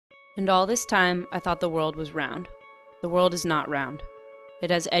And all this time, I thought the world was round. The world is not round.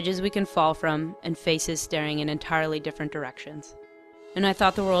 It has edges we can fall from and faces staring in entirely different directions. And I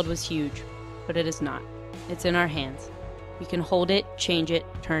thought the world was huge, but it is not. It's in our hands. We can hold it, change it,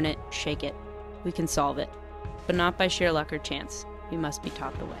 turn it, shake it. We can solve it, but not by sheer luck or chance. We must be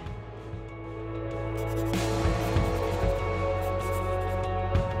taught the way.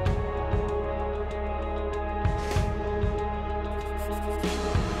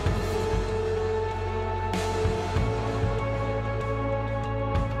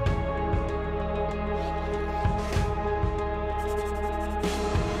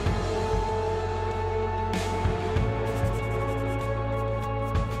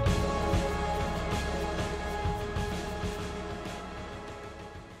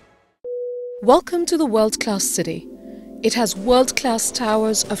 Welcome to the world-class city. It has world-class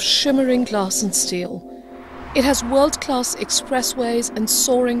towers of shimmering glass and steel. It has world-class expressways and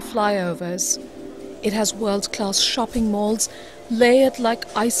soaring flyovers. It has world-class shopping malls layered like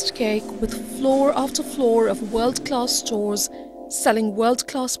iced cake with floor after floor of world-class stores selling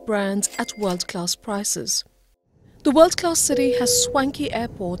world-class brands at world-class prices. The world-class city has swanky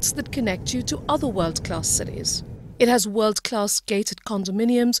airports that connect you to other world-class cities. It has world-class gated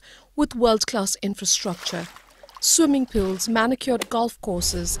condominiums with world-class infrastructure, swimming pools, manicured golf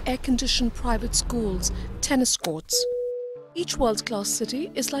courses, air-conditioned private schools, tennis courts. Each world-class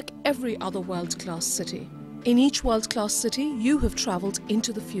city is like every other world-class city. In each world-class city, you have travelled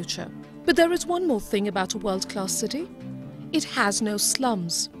into the future. But there is one more thing about a world-class city. It has no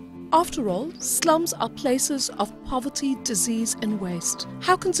slums. After all, slums are places of poverty, disease and waste.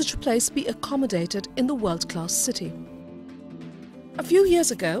 How can such a place be accommodated in the world-class city? A few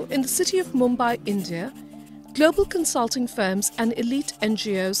years ago, in the city of Mumbai, India, global consulting firms and elite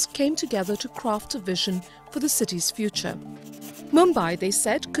NGOs came together to craft a vision for the city's future. Mumbai, they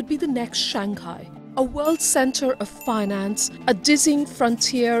said, could be the next Shanghai, a world centre of finance, a dizzying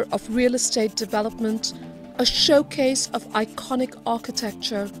frontier of real estate development, a showcase of iconic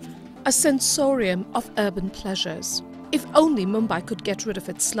architecture, a sensorium of urban pleasures. If only Mumbai could get rid of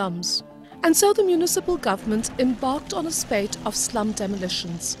its slums. And so the municipal government embarked on a spate of slum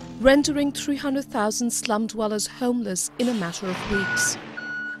demolitions, rendering 300,000 slum dwellers homeless in a matter of weeks.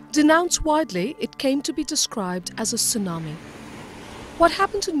 Denounced widely, it came to be described as a tsunami. What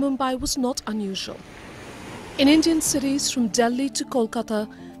happened in Mumbai was not unusual. In Indian cities from Delhi to Kolkata,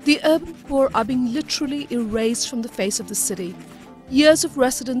 the urban poor are being literally erased from the face of the city. Years of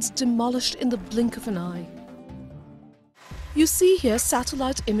residence demolished in the blink of an eye. You see here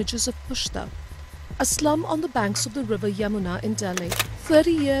satellite images of Pushta, a slum on the banks of the river Yamuna in Delhi.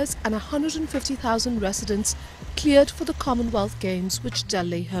 30 years and 150,000 residents cleared for the Commonwealth Games which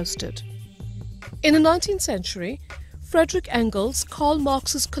Delhi hosted. In the 19th century, Friedrich Engels, Karl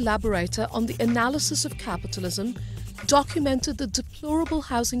Marx's collaborator on the analysis of capitalism, documented the deplorable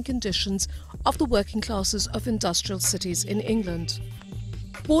housing conditions of the working classes of industrial cities in England.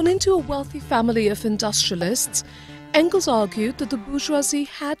 Born into a wealthy family of industrialists, Engels argued that the bourgeoisie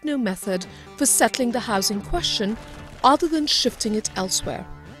had no method for settling the housing question other than shifting it elsewhere.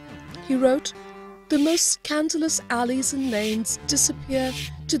 He wrote, "The most scandalous alleys and lanes disappear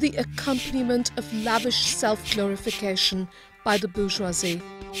to the accompaniment of lavish self-glorification by the bourgeoisie,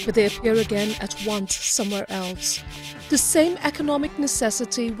 but they appear again at once somewhere else. The same economic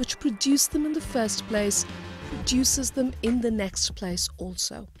necessity which produced them in the first place produces them in the next place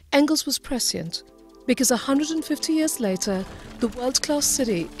also." Engels was prescient, because 150 years later, the world-class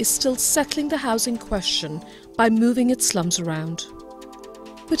city is still settling the housing question by moving its slums around.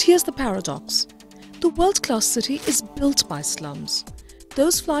 But here's the paradox. The world-class city is built by slums.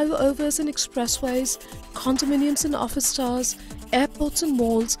 Those flyovers and expressways, condominiums and office towers, airports and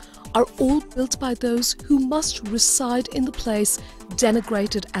malls are all built by those who must reside in the place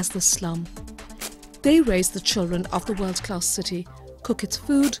denigrated as the slum. They raise the children of the world-class city, cook its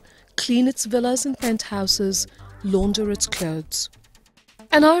food, clean its villas and penthouses, launder its clothes.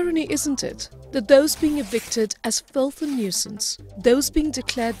 An irony, isn't it, that those being evicted as filth and nuisance, those being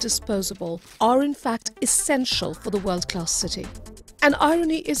declared disposable, are in fact essential for the world-class city? An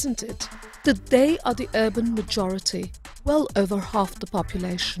irony, isn't it, that they are the urban majority, well over half the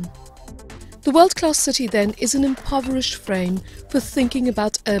population? The world-class city, then, is an impoverished frame for thinking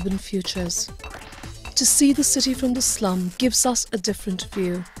about urban futures. To see the city from the slum gives us a different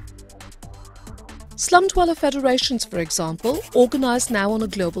view. Slum dweller federations, for example, organised now on a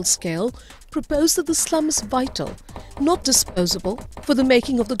global scale, propose that the slum is vital, not disposable, for the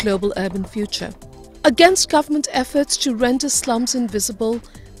making of the global urban future. Against government efforts to render slums invisible,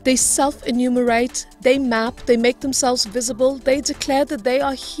 They self-enumerate, they map, they make themselves visible, they declare that they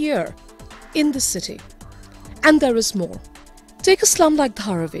are here, in the city. And there is more. Take a slum like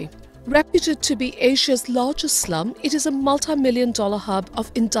Dharavi. Reputed to be Asia's largest slum, it is a multi-million-dollar hub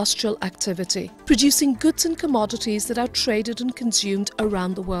of industrial activity, producing goods and commodities that are traded and consumed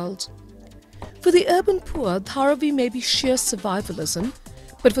around the world. For the urban poor, Dharavi may be sheer survivalism,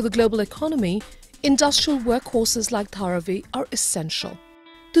 but for the global economy, industrial workhorses like Dharavi are essential.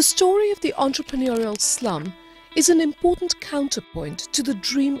 The story of the entrepreneurial slum is an important counterpoint to the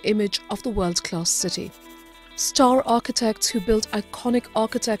dream image of the world-class city. Star architects who built iconic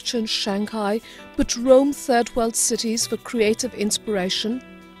architecture in Shanghai but roam third-world cities for creative inspiration,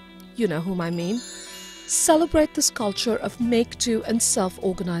 you know whom I mean, celebrate this culture of make-do and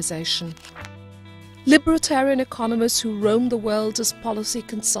self-organization. Libertarian economists who roam the world as policy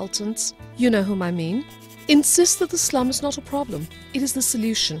consultants, you know whom I mean, insist that the slum is not a problem, it is the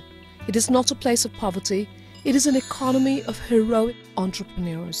solution. It is not a place of poverty, it is an economy of heroic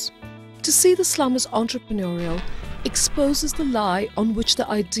entrepreneurs. To see the slum as entrepreneurial exposes the lie on which the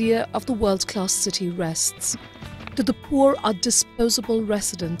idea of the world-class city rests, that the poor are disposable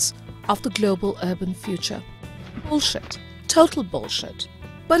residents of the global urban future. Bullshit. Total bullshit.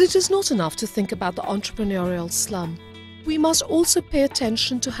 But it is not enough to think about the entrepreneurial slum. We must also pay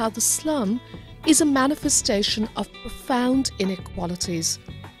attention to how the slum is a manifestation of profound inequalities,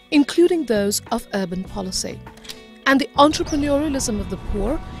 including those of urban policy. And the entrepreneurialism of the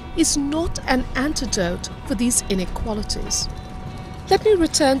poor is not an antidote for these inequalities. Let me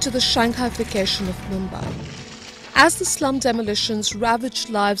return to the Shanghaification of Mumbai. As the slum demolitions ravaged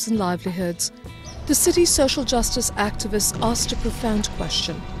lives and livelihoods, the city's social justice activists asked a profound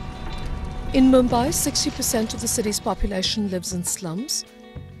question. In Mumbai, 60% of the city's population lives in slums.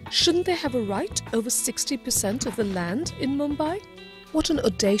 Shouldn't they have a right over 60% of the land in Mumbai? What an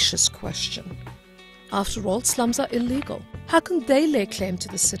audacious question. After all, slums are illegal. How can they lay claim to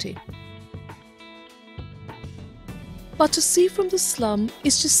the city? But to see from the slum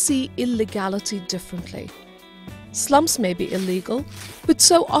is to see illegality differently. Slums may be illegal, but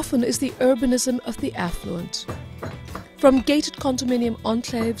so often is the urbanism of the affluent. From gated condominium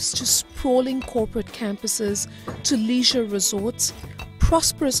enclaves to sprawling corporate campuses to leisure resorts,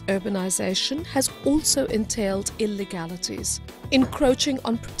 prosperous urbanization has also entailed illegalities, encroaching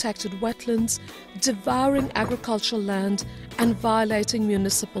on protected wetlands, devouring agricultural land, and violating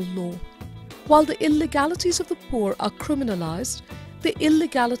municipal law. While the illegalities of the poor are criminalized, the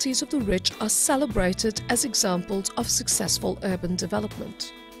illegalities of the rich are celebrated as examples of successful urban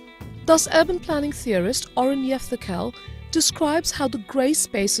development. Thus, urban planning theorist Oren Yeftekel describes how the grey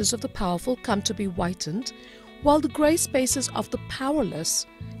spaces of the powerful come to be whitened, while the grey spaces of the powerless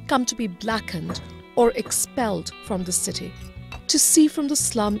come to be blackened or expelled from the city. To see from the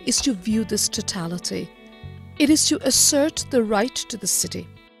slum is to view this totality. It is to assert the right to the city.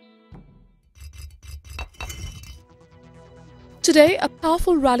 Today, a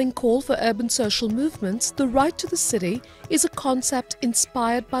powerful rallying call for urban social movements, the right to the city is a concept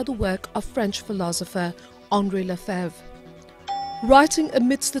inspired by the work of French philosopher Henri Lefebvre. Writing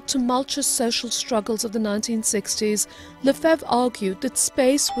amidst the tumultuous social struggles of the 1960s, Lefebvre argued that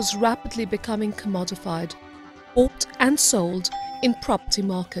space was rapidly becoming commodified, bought and sold in property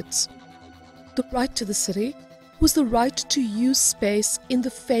markets. The right to the city was the right to use space in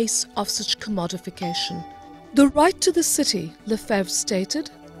the face of such commodification. The right to the city, Lefebvre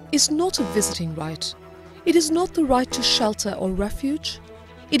stated, is not a visiting right. It is not the right to shelter or refuge.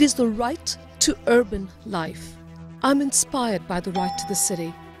 It is the right to urban life. I'm inspired by the right to the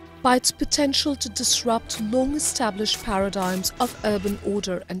city, by its potential to disrupt long-established paradigms of urban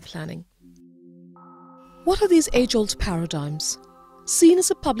order and planning. What are these age-old paradigms? Seen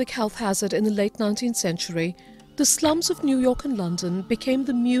as a public health hazard in the late 19th century, the slums of New York and London became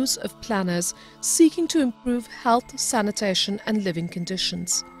the muse of planners seeking to improve health, sanitation and living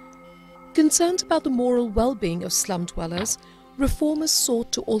conditions. Concerned about the moral well-being of slum dwellers, reformers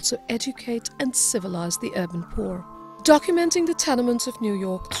sought to also educate and civilize the urban poor. Documenting the tenements of New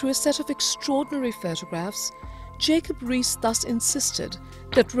York through a set of extraordinary photographs, Jacob Riis thus insisted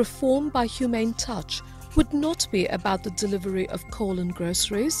that reform by humane touch would not be about the delivery of coal and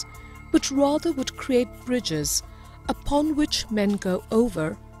groceries, but rather would create bridges upon which men go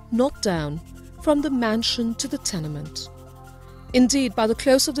over, not down, from the mansion to the tenement. Indeed, by the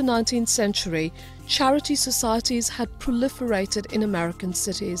close of the 19th century, charity societies had proliferated in American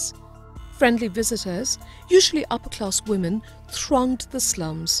cities. Friendly visitors, usually upper-class women, thronged the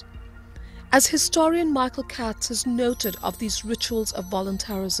slums. As historian Michael Katz has noted of these rituals of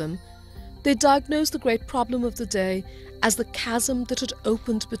voluntarism, They diagnosed the great problem of the day as the chasm that had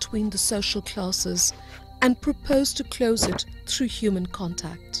opened between the social classes and proposed to close it through human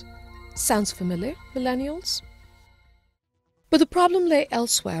contact. Sounds familiar, millennials? But the problem lay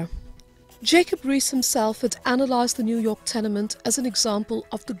elsewhere. Jacob Riis himself had analysed the New York tenement as an example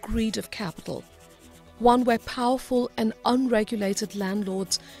of the greed of capital, one where powerful and unregulated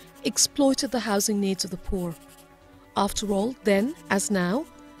landlords exploited the housing needs of the poor. After all, then, as now,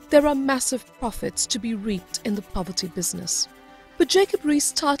 there are massive profits to be reaped in the poverty business. But Jacob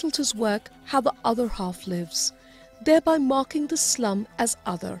Riis titled his work How the Other Half Lives, thereby marking the slum as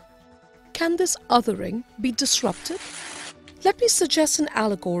other. Can this othering be disrupted? Let me suggest an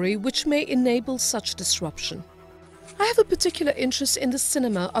allegory which may enable such disruption. I have a particular interest in the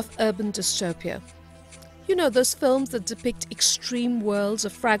cinema of urban dystopia. You know, those films that depict extreme worlds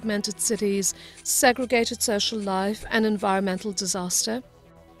of fragmented cities, segregated social life, and environmental disaster.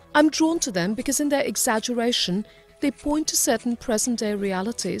 I'm drawn to them because in their exaggeration, they point to certain present-day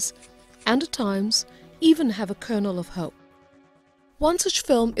realities and at times even have a kernel of hope. One such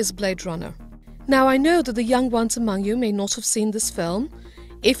film is Blade Runner. Now I know that the young ones among you may not have seen this film.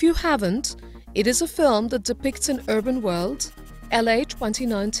 If you haven't, it is a film that depicts an urban world, LA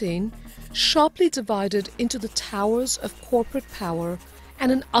 2019, sharply divided into the towers of corporate power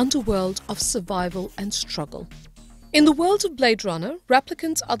and an underworld of survival and struggle. In the world of Blade Runner,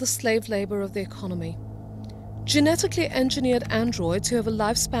 replicants are the slave labor of the economy. Genetically engineered androids who have a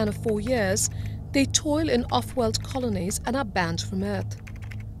lifespan of 4 years, they toil in off-world colonies and are banned from Earth.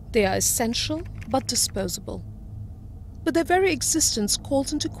 They are essential but disposable. But their very existence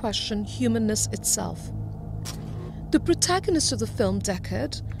calls into question humanness itself. The protagonist of the film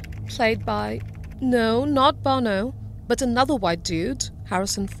Deckard, played by, no, not Bono, but another white dude,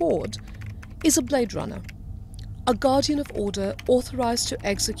 Harrison Ford, is a Blade Runner, a guardian of order authorized to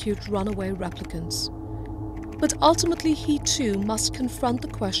execute runaway replicants. But ultimately he too must confront the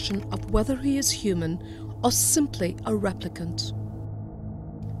question of whether he is human or simply a replicant.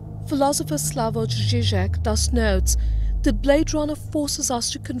 Philosopher Slavoj Žižek thus notes that Blade Runner forces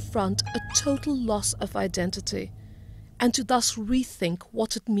us to confront a total loss of identity and to thus rethink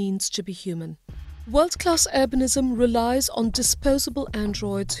what it means to be human. World-class urbanism relies on disposable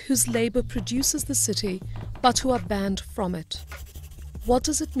androids whose labor produces the city but who are banned from it. What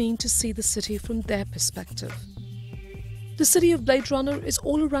does it mean to see the city from their perspective? The city of Blade Runner is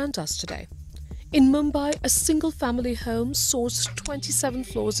all around us today. In Mumbai, a single-family home soars 27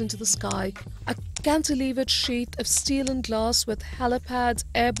 floors into the sky, a cantilevered sheath of steel and glass with helipads,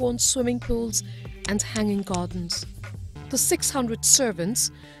 airborne swimming pools and hanging gardens. The 600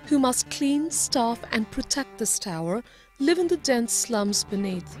 servants, who must clean, staff and protect this tower, live in the dense slums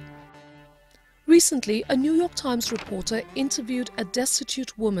beneath. Recently, a New York Times reporter interviewed a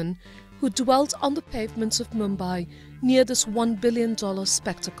destitute woman who dwelt on the pavements of Mumbai near this $1 billion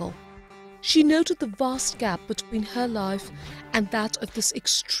spectacle. She noted the vast gap between her life and that of this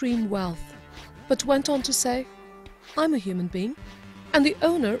extreme wealth, but went on to say, "I'm a human being, and the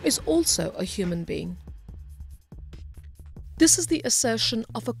owner is also a human being." This is the assertion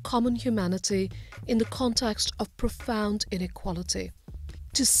of a common humanity in the context of profound inequality.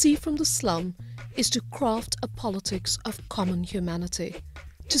 To see from the slum is to craft a politics of common humanity.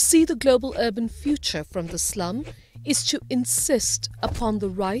 To see the global urban future from the slum is to insist upon the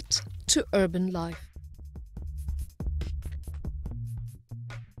right to urban life.